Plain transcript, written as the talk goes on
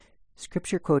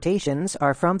scripture quotations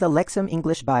are from the Lexham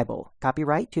English Bible.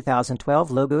 Copyright 2012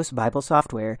 Logos Bible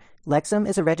Software. Lexham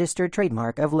is a registered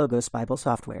trademark of Logos Bible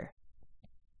Software.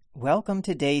 Welcome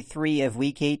to Day 3 of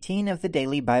Week 18 of the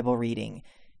Daily Bible Reading.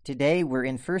 Today we're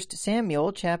in 1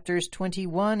 Samuel chapters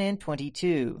 21 and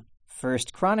 22, 1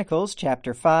 Chronicles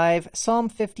chapter 5, Psalm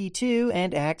 52,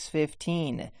 and Acts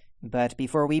 15. But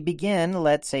before we begin,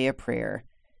 let's say a prayer.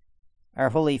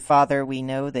 Our Holy Father, we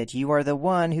know that you are the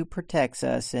one who protects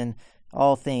us in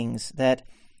all things, that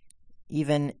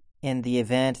even in the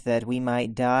event that we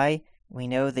might die, we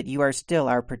know that you are still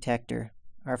our protector.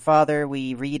 Our Father,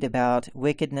 we read about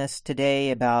wickedness today,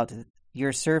 about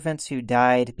your servants who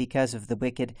died because of the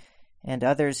wicked, and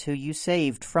others who you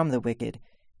saved from the wicked.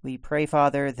 We pray,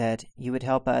 Father, that you would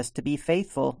help us to be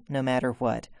faithful no matter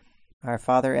what. Our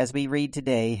Father, as we read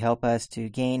today, help us to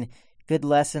gain good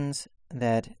lessons,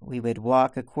 that we would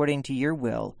walk according to your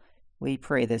will. We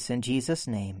pray this in Jesus'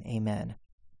 name. Amen.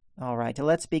 All right,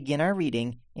 let's begin our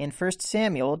reading in 1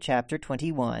 Samuel chapter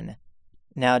 21.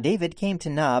 Now David came to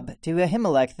Nob, to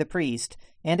Ahimelech the priest,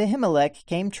 and Ahimelech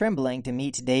came trembling to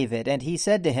meet David, and he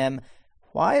said to him,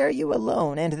 "Why are you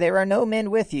alone, and there are no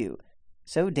men with you?"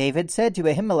 So David said to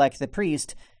Ahimelech the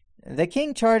priest, "The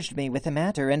king charged me with the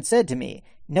matter, and said to me,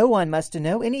 'No one must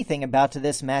know anything about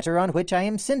this matter on which I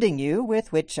am sending you,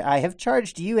 with which I have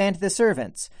charged you and the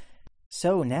servants.'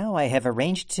 So now I have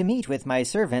arranged to meet with my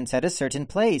servants at a certain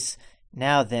place.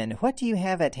 Now then, what do you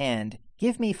have at hand?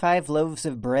 Give me 5 loaves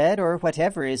of bread, or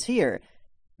whatever is here."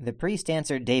 The priest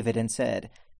answered David and said,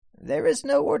 "There is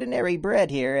no ordinary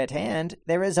bread here at hand.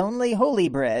 There is only holy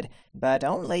bread, but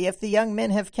only if the young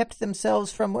men have kept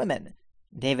themselves from women."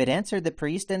 David answered the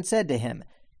priest and said to him,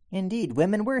 "Indeed,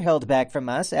 women were held back from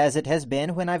us, as it has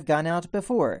been when I've gone out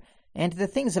before. And the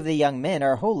things of the young men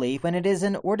are holy when it is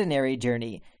an ordinary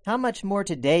journey. How much more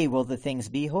today will the things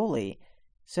be holy?"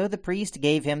 So the priest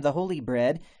gave him the holy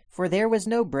bread, for there was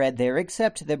no bread there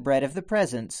except the bread of the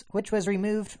presence, which was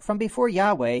removed from before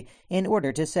Yahweh, in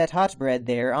order to set hot bread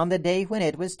there on the day when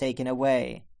it was taken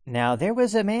away. Now there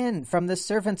was a man from the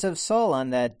servants of Saul on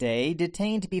that day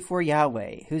detained before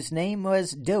Yahweh, whose name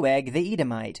was Doeg the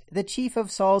Edomite, the chief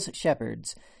of Saul's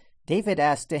shepherds. David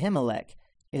asked Ahimelech,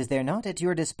 "Is there not at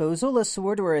your disposal a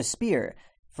sword or a spear?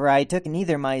 For I took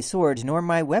neither my sword nor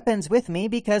my weapons with me,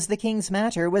 because the king's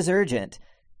matter was urgent."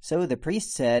 So the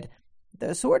priest said,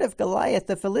 "The sword of Goliath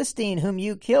the Philistine, whom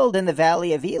you killed in the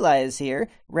valley of Elah, is here,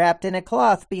 wrapped in a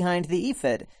cloth behind the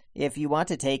ephod. If you want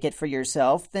to take it for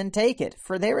yourself, then take it,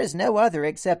 for there is no other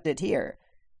except it here."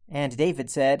 And David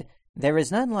said, "There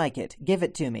is none like it. Give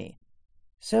it to me."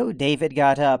 So David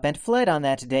got up and fled on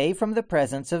that day from the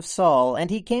presence of Saul,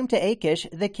 and he came to Achish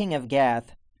the king of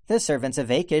Gath. The servants of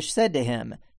Achish said to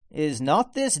him, "Is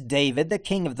not this David the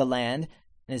king of the land?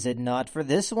 Is it not for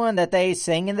this one that they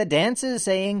sing in the dances,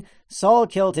 saying, 'Saul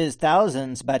killed his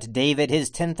thousands, but David his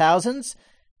 10,000s?'"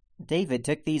 David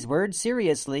took these words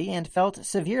seriously and felt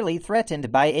severely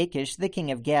threatened by Achish the king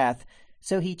of Gath,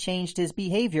 so he changed his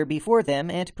behavior before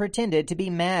them and pretended to be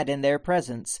mad in their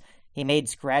presence. He made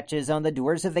scratches on the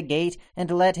doors of the gate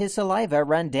and let his saliva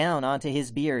run down onto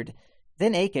his beard.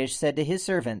 Then Achish said to his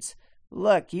servants,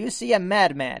 "Look, you see a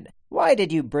madman. Why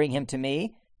did you bring him to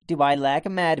me? Do I lack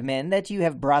madmen that you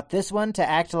have brought this one to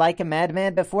act like a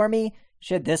madman before me?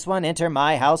 Should this one enter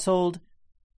my household?"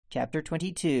 Chapter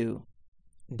 22.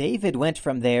 David went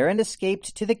from there and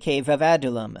escaped to the cave of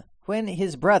Adullam. When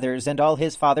his brothers and all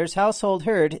his father's household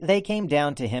heard, they came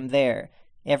down to him there,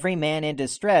 every man in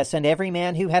distress, and every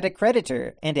man who had a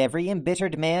creditor, and every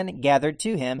embittered man gathered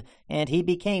to him, and he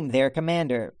became their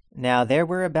commander. Now there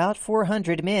were about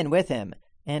 400 men with him,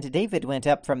 and David went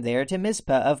up from there to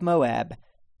Mizpah of Moab.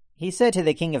 He said to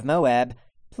the king of Moab,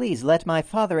 "Please let my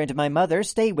father and my mother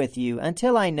stay with you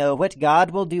until I know what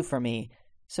God will do for me."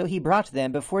 So he brought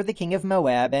them before the king of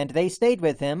Moab, and they stayed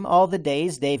with him all the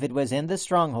days David was in the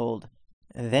stronghold.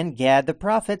 Then Gad the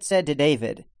prophet said to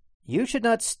David, "You should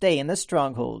not stay in the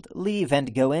stronghold. Leave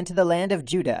and go into the land of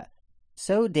Judah."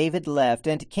 So David left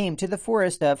and came to the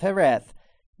forest of Hereth.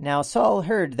 Now Saul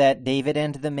heard that David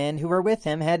and the men who were with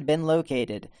him had been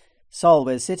located. Saul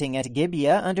was sitting at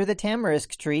Gibeah under the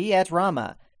tamarisk tree at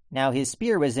Ramah. Now his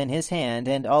spear was in his hand,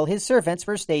 and all his servants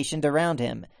were stationed around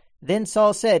him. Then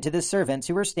Saul said to the servants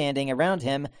who were standing around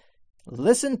him,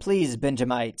 "Listen, please,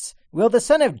 Benjamites. Will the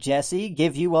son of Jesse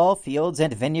give you all fields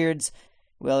and vineyards?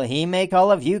 Will he make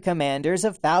all of you commanders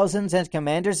of thousands and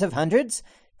commanders of hundreds?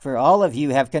 For all of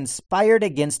you have conspired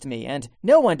against me, and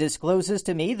no one discloses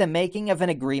to me the making of an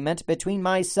agreement between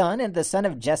my son and the son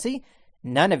of Jesse.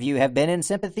 None of you have been in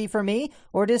sympathy for me,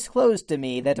 or disclosed to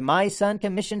me that my son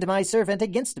commissioned my servant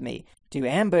against me, to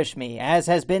ambush me, as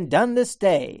has been done this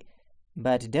day.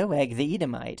 But Doeg the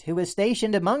Edomite, who was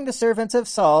stationed among the servants of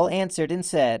Saul, answered and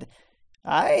said,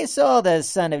 I saw the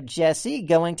son of Jesse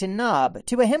going to Nob,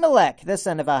 to Ahimelech the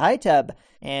son of Ahitub,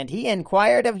 and he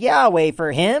inquired of Yahweh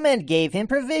for him, and gave him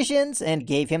provisions, and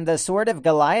gave him the sword of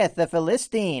Goliath the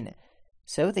Philistine.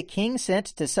 So the king sent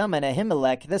to summon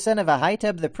Ahimelech the son of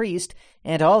Ahitub the priest,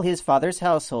 and all his father's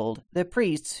household, the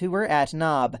priests who were at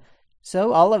Nob.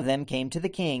 So all of them came to the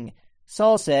king.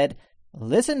 Saul said,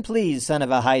 Listen, please, son of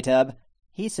Ahitub.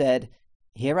 He said,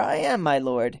 Here I am, my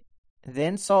lord.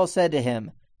 Then Saul said to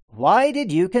him, Why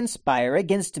did you conspire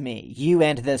against me, you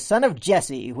and the son of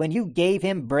Jesse, when you gave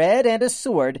him bread and a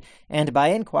sword, and by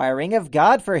inquiring of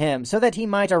God for him, so that he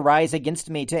might arise against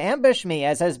me to ambush me,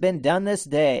 as has been done this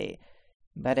day?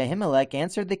 But Ahimelech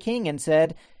answered the king and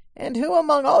said, And who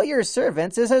among all your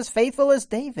servants is as faithful as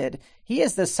David? He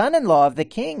is the son-in-law of the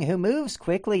king, who moves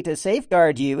quickly to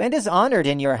safeguard you, and is honored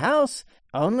in your house.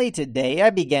 Only today I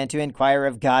began to inquire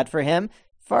of God for him.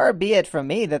 Far be it from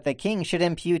me that the king should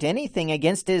impute anything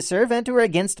against his servant or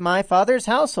against my father's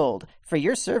household, for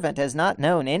your servant has not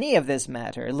known any of this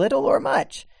matter, little or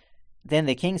much. Then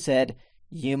the king said,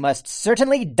 You must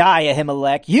certainly die,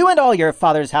 Ahimelech, you and all your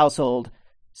father's household.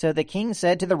 So the king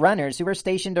said to the runners who were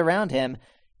stationed around him,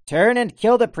 Turn and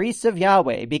kill the priests of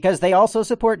Yahweh, because they also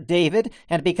support David,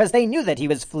 and because they knew that he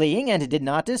was fleeing and did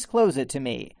not disclose it to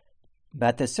me.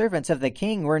 But the servants of the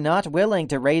king were not willing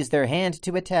to raise their hand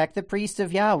to attack the priests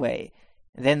of Yahweh.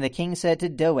 Then the king said to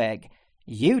Doeg,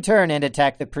 You turn and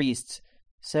attack the priests.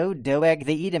 So Doeg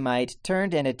the Edomite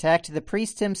turned and attacked the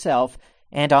priests himself,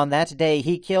 and on that day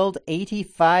he killed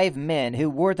 85 men who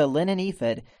wore the linen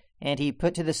ephod, and he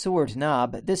put to the sword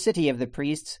Nob, the city of the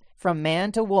priests, from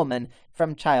man to woman,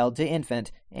 from child to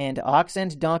infant, and ox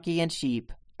and donkey and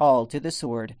sheep, all to the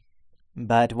sword.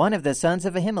 But one of the sons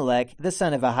of Ahimelech, the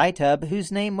son of Ahitub,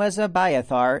 whose name was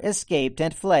Abiathar, escaped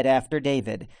and fled after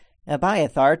David.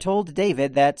 Abiathar told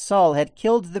David that Saul had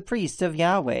killed the priests of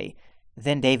Yahweh.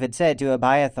 Then David said to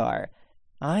Abiathar,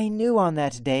 I knew on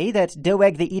that day that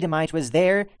Doeg the Edomite was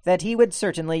there, that he would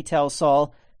certainly tell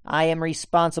Saul, I am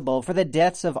responsible for the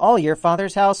deaths of all your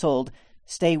father's household.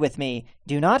 Stay with me.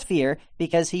 Do not fear,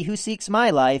 because he who seeks my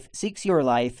life seeks your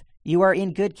life. You are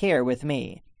in good care with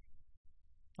me.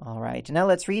 All right, now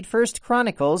let's read 1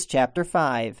 Chronicles chapter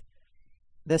 5.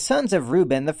 The sons of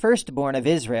Reuben, the firstborn of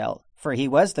Israel, for he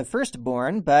was the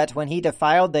firstborn, but when he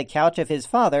defiled the couch of his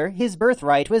father, his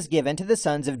birthright was given to the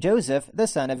sons of Joseph, the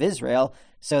son of Israel,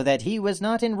 so that he was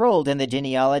not enrolled in the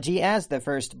genealogy as the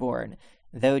firstborn.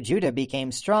 Though Judah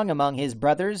became strong among his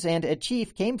brothers, and a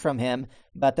chief came from him,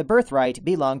 but the birthright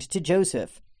belonged to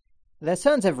Joseph. The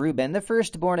sons of Reuben, the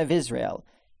firstborn of Israel,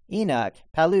 Enoch,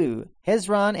 Palu,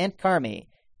 Hezron, and Carmi.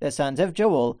 The sons of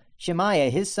Joel, Shemaiah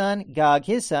his son, Gog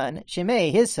his son, Shimei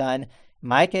his son,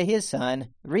 Micah his son,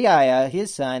 Reiah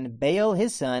his son, Baal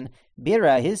his son,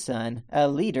 Bera his son, a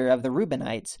leader of the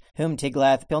Reubenites, whom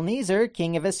Tiglath-Pilneser,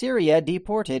 king of Assyria,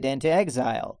 deported into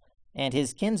exile. And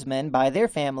his kinsmen by their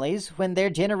families, when their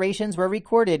generations were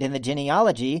recorded in the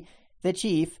genealogy, the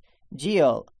chief,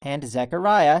 Jeiel, and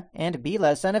Zechariah, and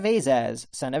Bela son of Azaz,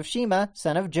 son of Shema,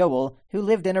 son of Joel, who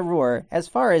lived in Arur, as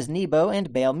far as Nebo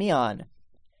and Baal-Meon.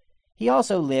 He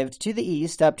also lived to the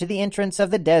east up to the entrance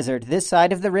of the desert this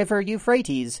side of the river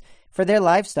Euphrates, for their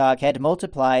livestock had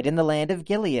multiplied in the land of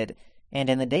Gilead. And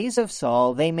in the days of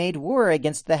Saul they made war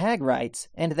against the Hagrites,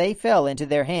 and they fell into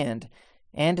their hand.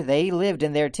 And they lived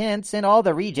in their tents in all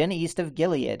the region east of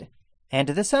Gilead. And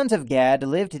the sons of Gad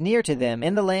lived near to them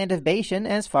in the land of Bashan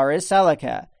as far as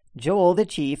Salakah, Joel the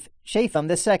chief, Shapham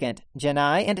the second,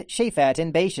 Janai and Shaphat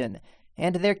in Bashan,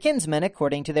 and their kinsmen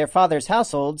according to their fathers'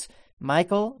 households,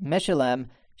 Michael, Meshullam,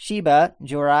 Sheba,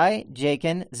 Jorai,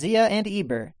 Jachin, Zia, and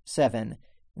Eber, 7.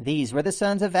 These were the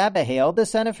sons of Abihail, the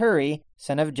son of Huri,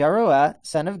 son of Jaroah,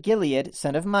 son of Gilead,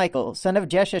 son of Michael, son of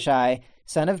Jeshashai,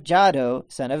 son of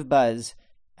Jado, son of Buz.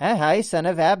 Ahai, son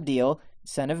of Abdiel,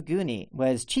 son of Guni,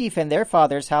 was chief in their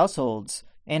fathers' households.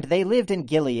 And they lived in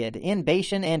Gilead, in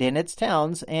Bashan and in its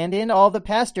towns, and in all the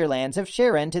pasture lands of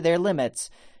Sharon to their limits.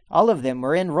 All of them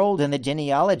were enrolled in the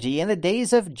genealogy in the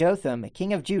days of Jotham,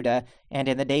 king of Judah, and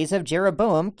in the days of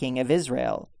Jeroboam, king of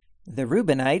Israel. The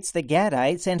Reubenites, the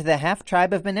Gadites, and the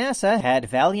half-tribe of Manasseh had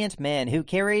valiant men who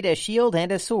carried a shield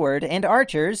and a sword, and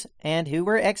archers, and who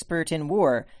were expert in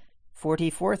war,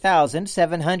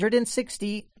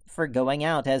 44,760 for going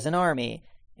out as an army.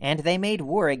 And they made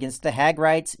war against the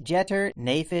Hagrites, Jeter,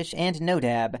 Naphish, and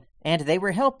Nodab. And they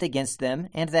were helped against them,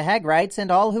 and the Hagrites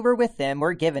and all who were with them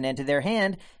were given into their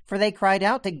hand, for they cried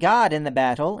out to God in the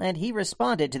battle, and he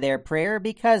responded to their prayer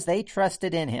because they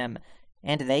trusted in him.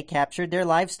 And they captured their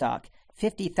livestock,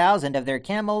 50,000 of their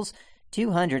camels,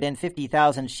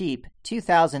 250,000 sheep,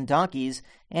 2,000 donkeys,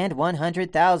 and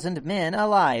 100,000 men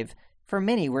alive, for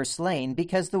many were slain,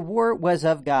 because the war was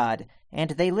of God,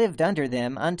 and they lived under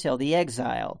them until the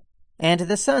exile. And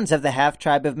the sons of the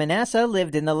half-tribe of Manasseh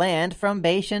lived in the land from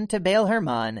Bashan to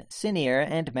Baal-Hermon, Sinir,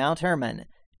 and Mount Hermon.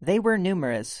 They were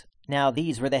numerous. Now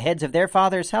these were the heads of their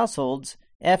fathers' households: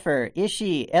 Epher,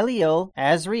 Ishi, Eliel,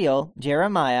 Azriel,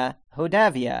 Jeremiah,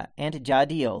 Hodaviah, and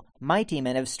Jadiel, mighty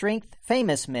men of strength,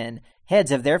 famous men,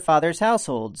 heads of their fathers'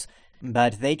 households.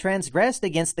 But they transgressed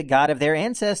against the God of their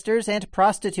ancestors, and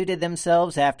prostituted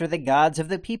themselves after the gods of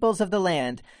the peoples of the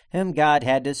land, whom God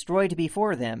had destroyed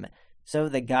before them. So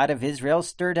the God of Israel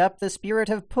stirred up the spirit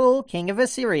of Pul, king of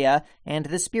Assyria, and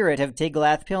the spirit of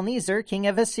Tiglath-Pilneser, king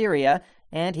of Assyria,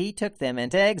 and he took them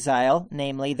into exile,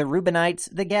 namely the Reubenites,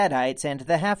 the Gadites, and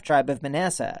the half-tribe of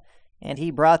Manasseh. And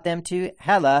he brought them to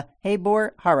Halah,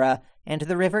 Habor, Hara, and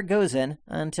the river Gozan,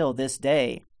 until this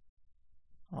day.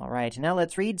 All right, now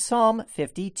let's read Psalm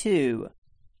 52.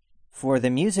 For the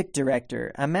music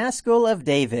director, a maskil of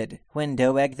David, when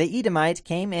Doeg the Edomite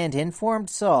came and informed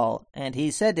Saul, and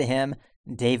he said to him,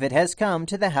 David has come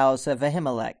to the house of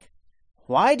Ahimelech.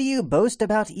 Why do you boast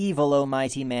about evil, O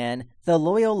mighty man? The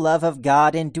loyal love of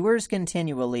God endures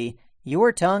continually.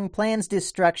 Your tongue plans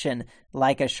destruction,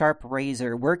 like a sharp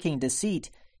razor working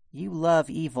deceit. You love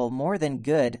evil more than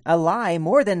good, a lie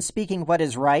more than speaking what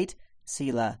is right.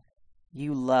 Selah.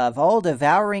 You love all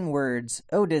devouring words,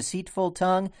 O deceitful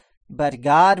tongue, but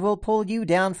God will pull you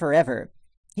down forever.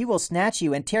 He will snatch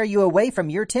you and tear you away from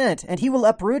your tent, and he will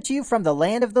uproot you from the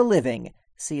land of the living.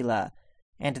 Selah.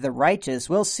 And the righteous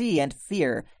will see and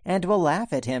fear, and will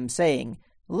laugh at him, saying,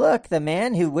 Look, the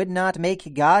man who would not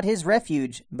make God his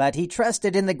refuge, but he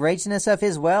trusted in the greatness of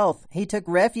his wealth. He took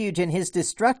refuge in his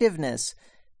destructiveness.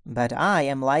 But I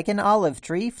am like an olive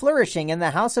tree flourishing in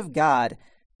the house of God.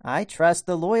 I trust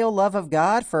the loyal love of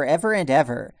God forever and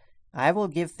ever. I will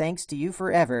give thanks to you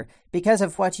forever, because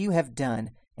of what you have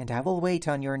done, and I will wait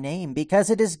on your name, because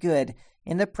it is good,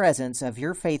 in the presence of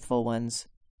your faithful ones.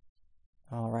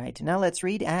 All right, now let's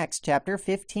read Acts chapter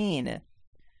 15.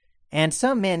 And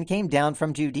some men came down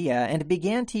from Judea and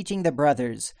began teaching the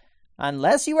brothers,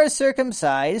 Unless you are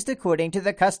circumcised according to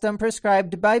the custom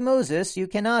prescribed by Moses, you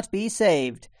cannot be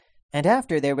saved. And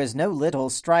after there was no little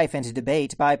strife and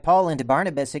debate by Paul and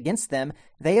Barnabas against them,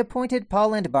 they appointed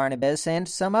Paul and Barnabas and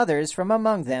some others from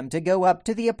among them to go up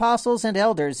to the apostles and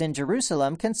elders in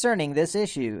Jerusalem concerning this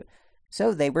issue.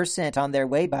 So they were sent on their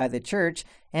way by the church,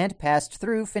 and passed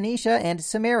through Phoenicia and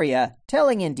Samaria,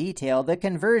 telling in detail the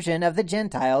conversion of the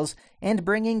Gentiles, and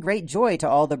bringing great joy to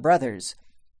all the brothers.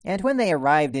 And when they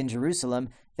arrived in Jerusalem,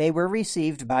 they were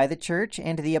received by the church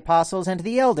and the apostles and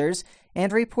the elders,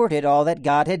 and reported all that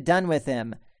God had done with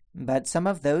them. But some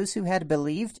of those who had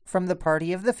believed from the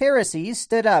party of the Pharisees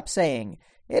stood up, saying,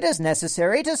 It is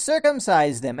necessary to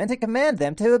circumcise them, and to command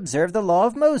them to observe the law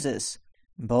of Moses.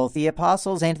 Both the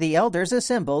apostles and the elders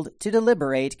assembled to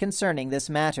deliberate concerning this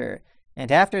matter.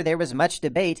 And after there was much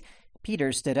debate,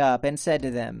 Peter stood up and said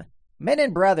to them, Men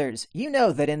and brothers, you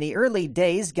know that in the early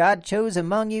days God chose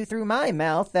among you through my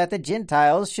mouth that the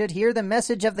Gentiles should hear the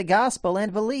message of the gospel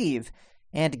and believe.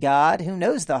 And God, who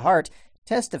knows the heart,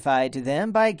 testified to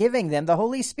them by giving them the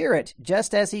Holy Spirit,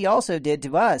 just as he also did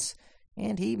to us.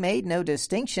 And he made no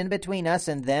distinction between us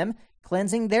and them,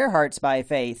 cleansing their hearts by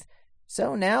faith.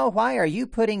 So now why are you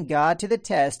putting God to the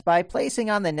test by placing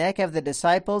on the neck of the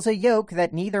disciples a yoke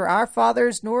that neither our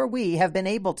fathers nor we have been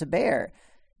able to bear?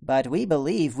 But we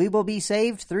believe we will be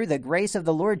saved through the grace of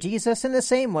the Lord Jesus in the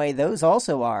same way those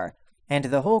also are. And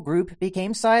the whole group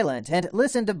became silent, and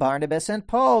listened to Barnabas and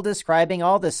Paul describing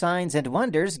all the signs and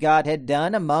wonders God had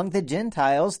done among the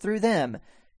Gentiles through them.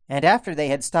 And after they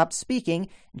had stopped speaking,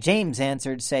 James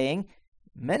answered, saying,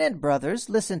 Men and brothers,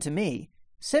 listen to me.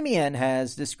 Simeon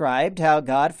has described how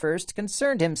God first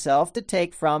concerned himself to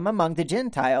take from among the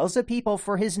Gentiles a people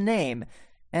for his name.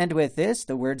 And with this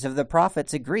the words of the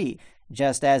prophets agree,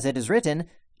 just as it is written,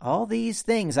 All these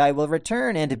things I will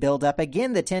return and build up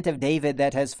again the tent of David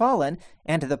that has fallen,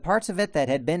 and the parts of it that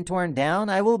had been torn down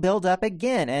I will build up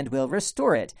again and will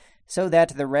restore it, so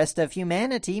that the rest of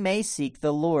humanity may seek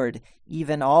the Lord,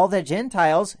 even all the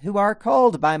Gentiles who are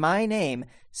called by my name,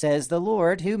 says the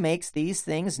Lord, who makes these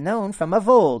things known from of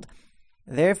old.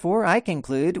 Therefore I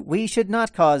conclude we should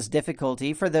not cause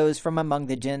difficulty for those from among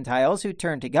the Gentiles who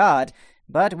turn to God,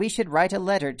 but we should write a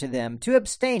letter to them to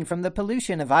abstain from the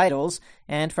pollution of idols,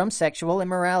 and from sexual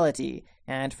immorality,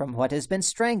 and from what has been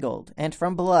strangled, and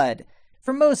from blood.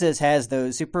 For Moses has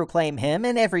those who proclaim him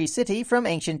in every city from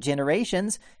ancient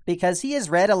generations, because he is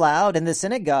read aloud in the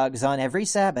synagogues on every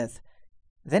Sabbath.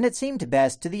 Then it seemed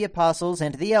best to the apostles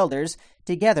and the elders,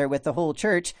 together with the whole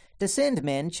church, to send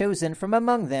men chosen from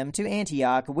among them to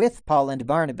Antioch with Paul and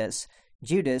Barnabas,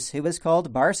 Judas, who was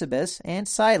called Barsabas, and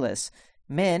Silas,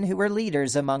 men who were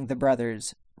leaders among the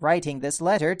brothers, writing this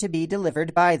letter to be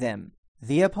delivered by them.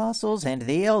 The apostles and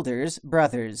the elders,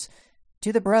 brothers.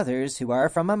 To the brothers who are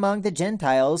from among the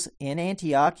Gentiles in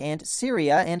Antioch and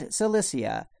Syria and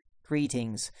Cilicia,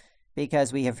 greetings,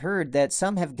 because we have heard that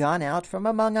some have gone out from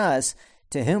among us,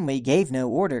 to whom we gave no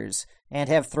orders, and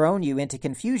have thrown you into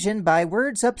confusion by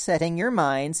words upsetting your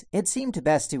minds. It seemed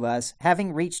best to us,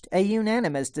 having reached a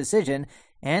unanimous decision,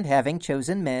 and having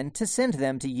chosen men, to send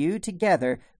them to you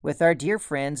together with our dear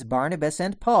friends Barnabas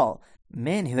and Paul,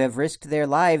 men who have risked their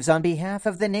lives on behalf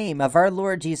of the name of our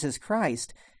Lord Jesus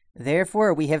Christ.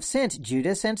 Therefore we have sent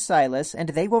Judas and Silas, and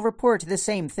they will report the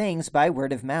same things by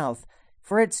word of mouth.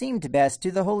 For it seemed best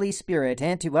to the Holy Spirit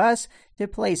and to us to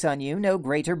place on you no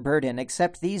greater burden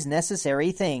except these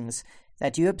necessary things,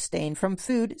 that you abstain from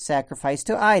food sacrificed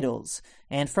to idols,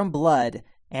 and from blood,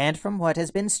 and from what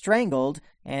has been strangled,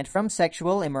 and from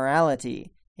sexual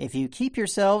immorality. If you keep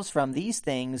yourselves from these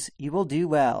things, you will do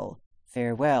well.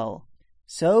 Farewell.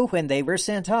 So when they were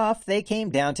sent off, they came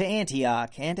down to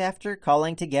Antioch, and after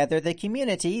calling together the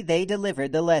community, they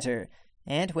delivered the letter.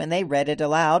 And when they read it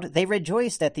aloud, they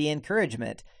rejoiced at the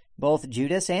encouragement. Both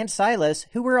Judas and Silas,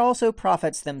 who were also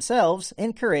prophets themselves,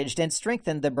 encouraged and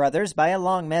strengthened the brothers by a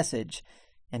long message.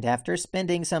 And after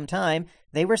spending some time,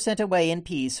 they were sent away in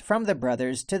peace from the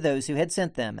brothers to those who had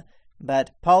sent them.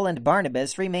 But Paul and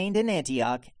Barnabas remained in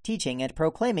Antioch, teaching and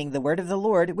proclaiming the word of the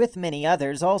Lord with many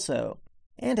others also.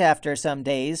 And after some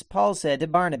days, Paul said to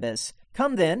Barnabas,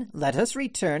 "Come then, let us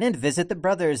return and visit the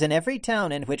brothers in every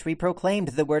town in which we proclaimed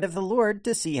the word of the Lord,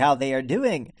 to see how they are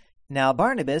doing." Now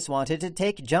Barnabas wanted to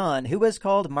take John, who was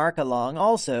called Mark, along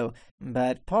also,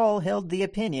 but Paul held the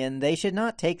opinion they should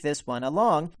not take this one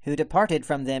along, who departed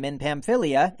from them in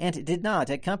Pamphylia, and did not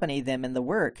accompany them in the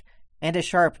work. And a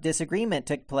sharp disagreement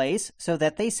took place, so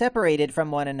that they separated from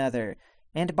one another.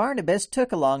 And Barnabas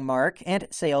took along Mark, and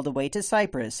sailed away to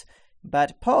Cyprus.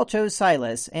 But Paul chose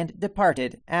Silas, and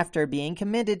departed, after being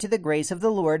commended to the grace of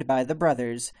the Lord by the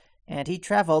brothers. And he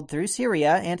traveled through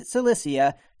Syria and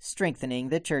Cilicia, strengthening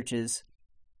the churches.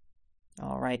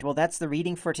 All right, well, that's the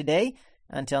reading for today.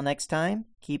 Until next time,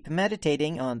 keep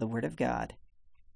meditating on the Word of God.